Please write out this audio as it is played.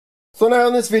So now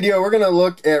in this video we're going to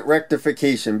look at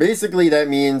rectification. Basically that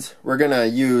means we're going to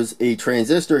use a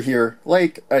transistor here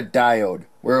like a diode,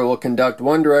 where it will conduct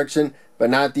one direction but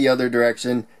not the other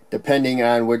direction depending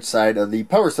on which side of the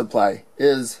power supply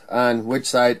is on which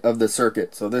side of the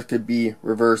circuit. So this could be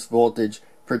reverse voltage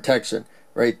protection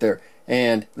right there.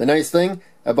 And the nice thing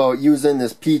about using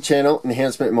this P-channel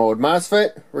enhancement mode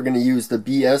MOSFET, we're going to use the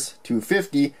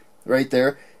BS250 right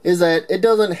there, is that it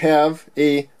doesn't have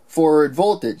a forward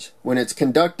voltage. When it's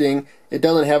conducting, it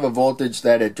doesn't have a voltage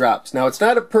that it drops. Now it's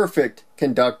not a perfect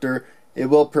conductor. It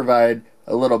will provide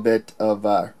a little bit of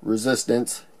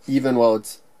resistance even while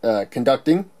it's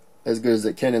conducting as good as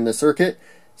it can in the circuit.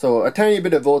 So a tiny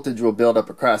bit of voltage will build up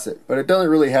across it, but it doesn't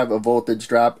really have a voltage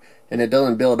drop, and it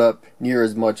doesn't build up near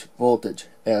as much voltage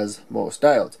as most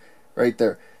diodes right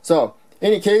there. So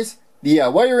in any case, the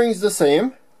wiring is the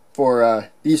same for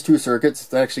these two circuits.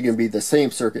 It's actually going to be the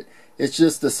same circuit. It's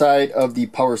just the side of the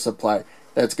power supply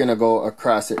that's going to go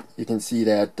across it. You can see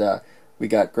that we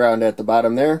got ground at the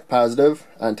bottom there, positive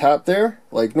on top there,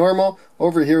 like normal.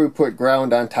 Over here we put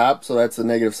ground on top, so that's the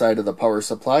negative side of the power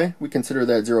supply. We consider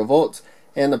that 0 volts.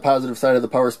 And the positive side of the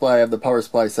power supply, I have the power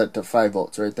supply set to 5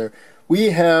 volts right there.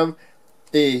 We have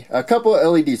a couple of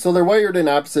LEDs, so they're wired in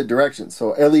opposite directions. So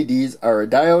LEDs are a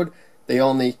diode. They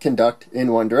only conduct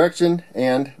in one direction,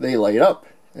 and they light up.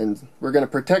 And we're going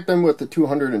to protect them with the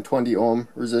 220 ohm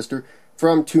resistor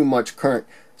from too much current.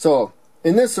 So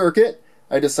in this circuit,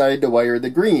 I decided to wire the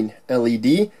green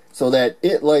LED so that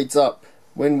it lights up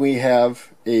when we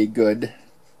have a good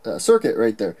circuit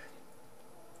right there.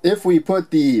 If we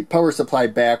put the power supply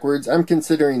backwards, I'm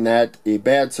considering that a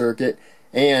bad circuit,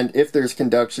 and if there's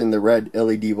conduction, the red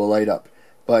LED will light up.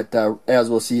 But as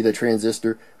we'll see, the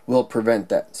transistor will prevent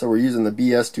that. So we're using the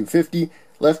BS250.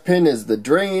 Left pin is the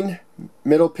drain,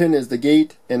 middle pin is the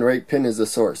gate, and right pin is the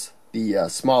source. The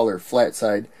smaller flat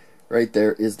side right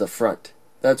there is the front.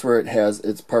 That's where it has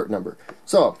its part number.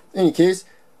 So in any case,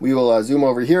 we will zoom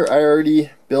over here. I already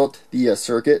built the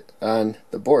circuit on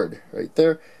the board right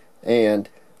there. And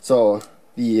so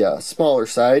the smaller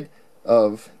side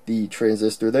of the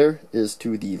transistor there is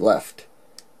to the left,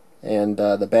 and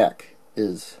the back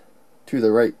is to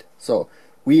the right. So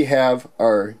we have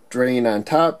our drain on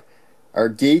top, our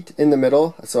gate in the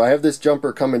middle. So I have this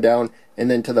jumper coming down,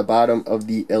 and then to the bottom of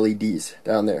the LEDs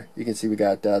down there. You can see we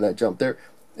got that jump there.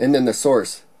 And then the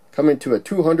source coming to a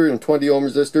 220 ohm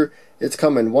resistor. It's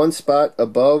coming one spot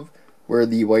above where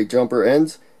the white jumper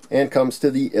ends and comes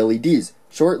to the LEDs.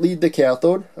 Short lead the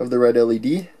cathode of the red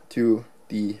LED to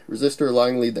the resistor,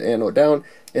 long lead the anode down,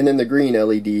 and then the green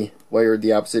LED wired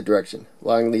the opposite direction.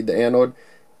 Long lead the anode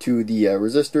to the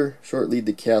resistor, short lead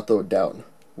the cathode down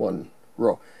one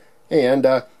row. And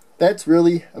that's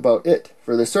really about it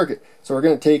for the circuit. So we're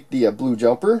going to take the blue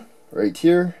jumper right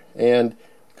here and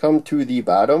come to the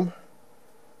bottom.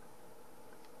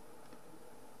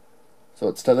 So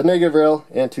it's to the negative rail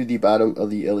and to the bottom of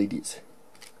the LEDs.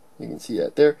 You can see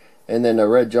that there. And then a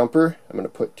red jumper I'm going to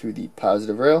put to the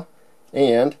positive rail,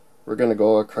 and we're going to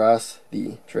go across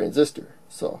the transistor.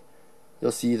 So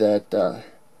you'll see that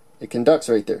it conducts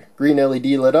right there. Green LED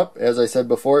lit up, as I said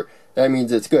before. That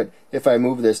means it's good. If I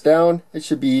move this down, it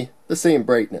should be the same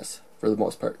brightness for the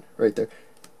most part right there.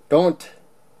 Don't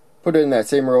put it in that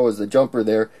same row as the jumper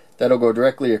there. That'll go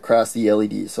directly across the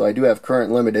LEDs. So I do have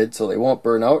current limited, so they won't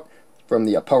burn out from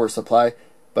the power supply.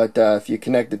 But if you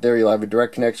connect it there, you'll have a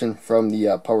direct connection from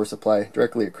the power supply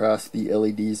directly across the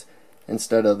LEDs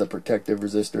instead of the protective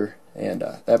resistor, and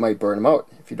that might burn them out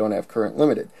if you don't have current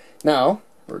limited. Now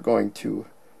we're going to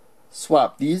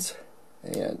swap these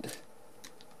and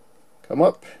come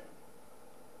up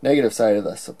negative side of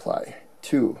the supply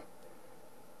to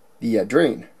the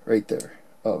drain right there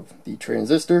of the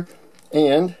transistor,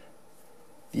 and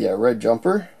the red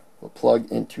jumper will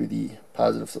plug into the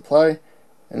positive supply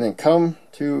and then come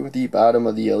to the bottom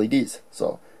of the LEDs.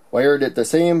 So wired it the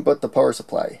same, but the power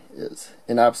supply is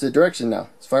in opposite direction now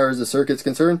as far as the circuit's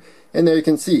concerned. And there you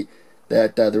can see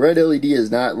that the red LED is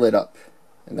not lit up,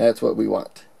 and that's what we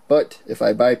want. But if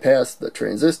I bypass the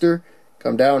transistor,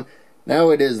 come down, now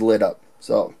it is lit up.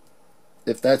 So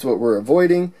if that's what we're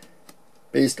avoiding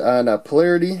based on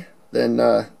polarity, then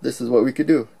this is what we could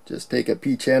do. Just take a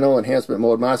P-channel enhancement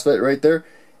mode MOSFET right there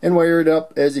and wire it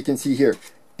up. As you can see here,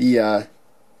 the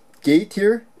gate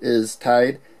here is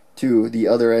tied to the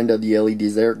other end of the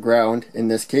LEDs there, ground in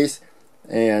this case,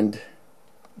 and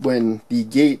when the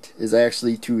gate is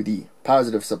actually to the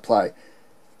positive supply,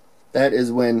 that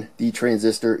is when the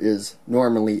transistor is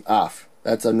normally off.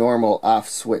 That's a normal off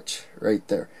switch right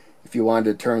there. If you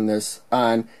wanted to turn this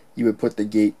on, you would put the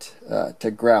gate to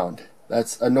ground.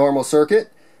 That's a normal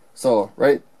circuit. So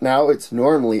right now it's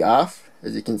normally off,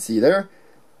 as you can see there.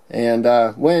 And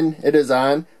when it is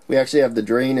on, we actually have the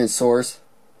drain and source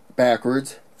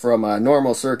backwards from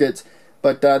normal circuits,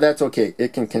 but that's okay.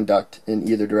 It can conduct in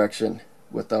either direction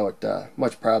without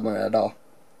much problem at all.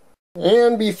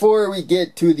 And before we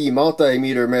get to the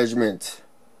multimeter measurement,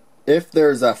 if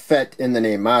there's a FET in the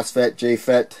name, MOSFET,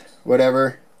 JFET,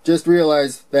 whatever, just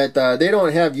realize that they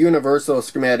don't have universal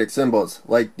schematic symbols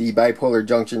like the bipolar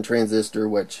junction transistor,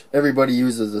 which everybody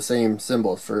uses the same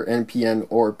symbols for NPN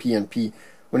or PNP.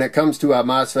 When it comes to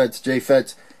MOSFETs,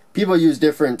 JFETs, people use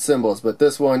different symbols, but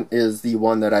this one is the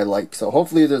one that I like. So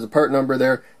hopefully there's a part number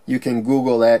there. You can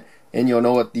Google that and you'll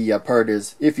know what the part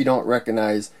is if you don't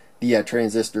recognize the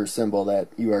transistor symbol that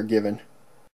you are given.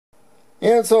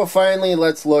 And so finally,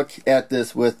 let's look at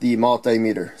this with the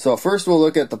multimeter. So first we'll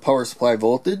look at the power supply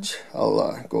voltage.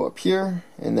 I'll go up here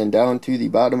and then down to the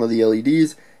bottom of the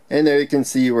LEDs. And there you can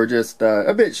see we're just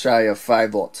a bit shy of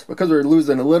 5 volts because we're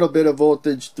losing a little bit of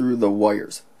voltage through the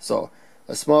wires. So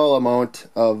a small amount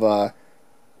of,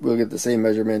 we'll get the same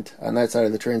measurement on that side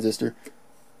of the transistor.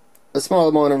 A small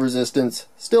amount of resistance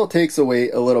still takes away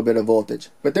a little bit of voltage.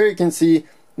 But there you can see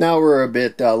now we're a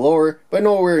bit lower, but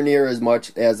nowhere near as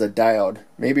much as a diode.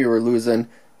 Maybe we're losing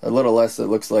a little less, it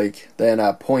looks like, than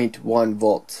 0.1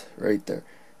 volts right there.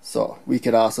 So we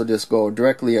could also just go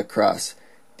directly across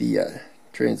the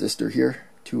transistor here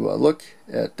to look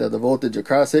at the voltage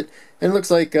across it, and it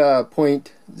looks like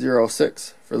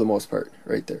 0.06 for the most part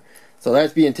right there. So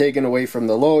that's being taken away from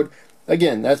the load.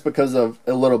 Again, that's because of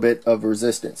a little bit of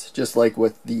resistance, just like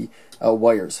with the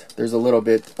wires. There's a little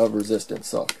bit of resistance,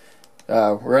 so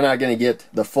we're not going to get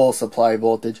the full supply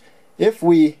voltage. If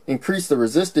we increase the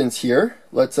resistance here,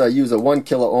 let's use a 1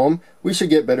 kilo ohm, we should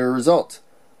get better results.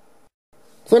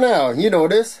 So now you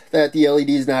notice that the LED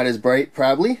is not as bright,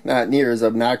 probably not near as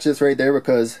obnoxious right there,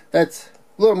 because that's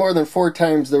a little more than 4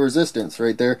 times the resistance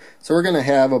right there. So we're going to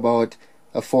have about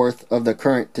 1/4 of the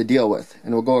current to deal with.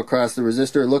 And we'll go across the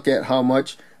resistor, look at how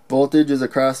much voltage is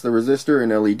across the resistor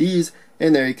in LEDs,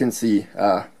 and there you can see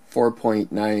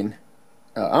 4.9,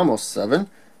 almost 7.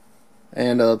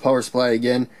 And the power supply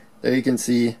again, there you can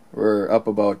see we're up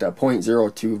about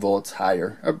 0.02 volts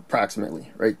higher,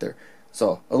 approximately, right there.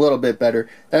 So a little bit better.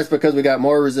 That's because we got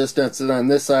more resistance, and on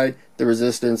this side the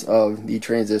resistance of the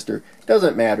transistor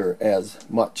doesn't matter as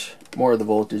much. More of the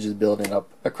voltage is building up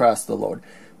across the load.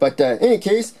 But in any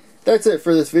case, that's it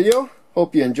for this video.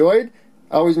 Hope you enjoyed.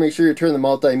 Always make sure you turn the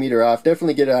multimeter off.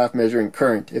 Definitely get it off measuring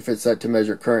current if it's set to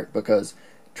measure current, because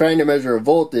trying to measure a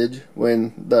voltage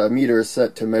when the meter is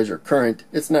set to measure current,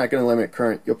 it's not going to limit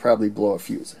current. You'll probably blow a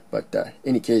fuse. But in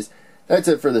any case, that's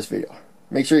it for this video.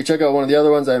 Make sure you check out one of the other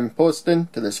ones I'm posting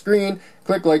to the screen.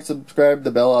 Click like, subscribe,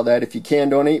 the bell, all that. If you can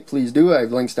donate, please do. I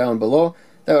have links down below.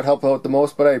 That would help out the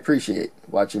most, but I appreciate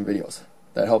watching videos.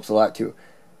 That helps a lot too.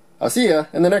 I'll see ya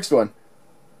in the next one.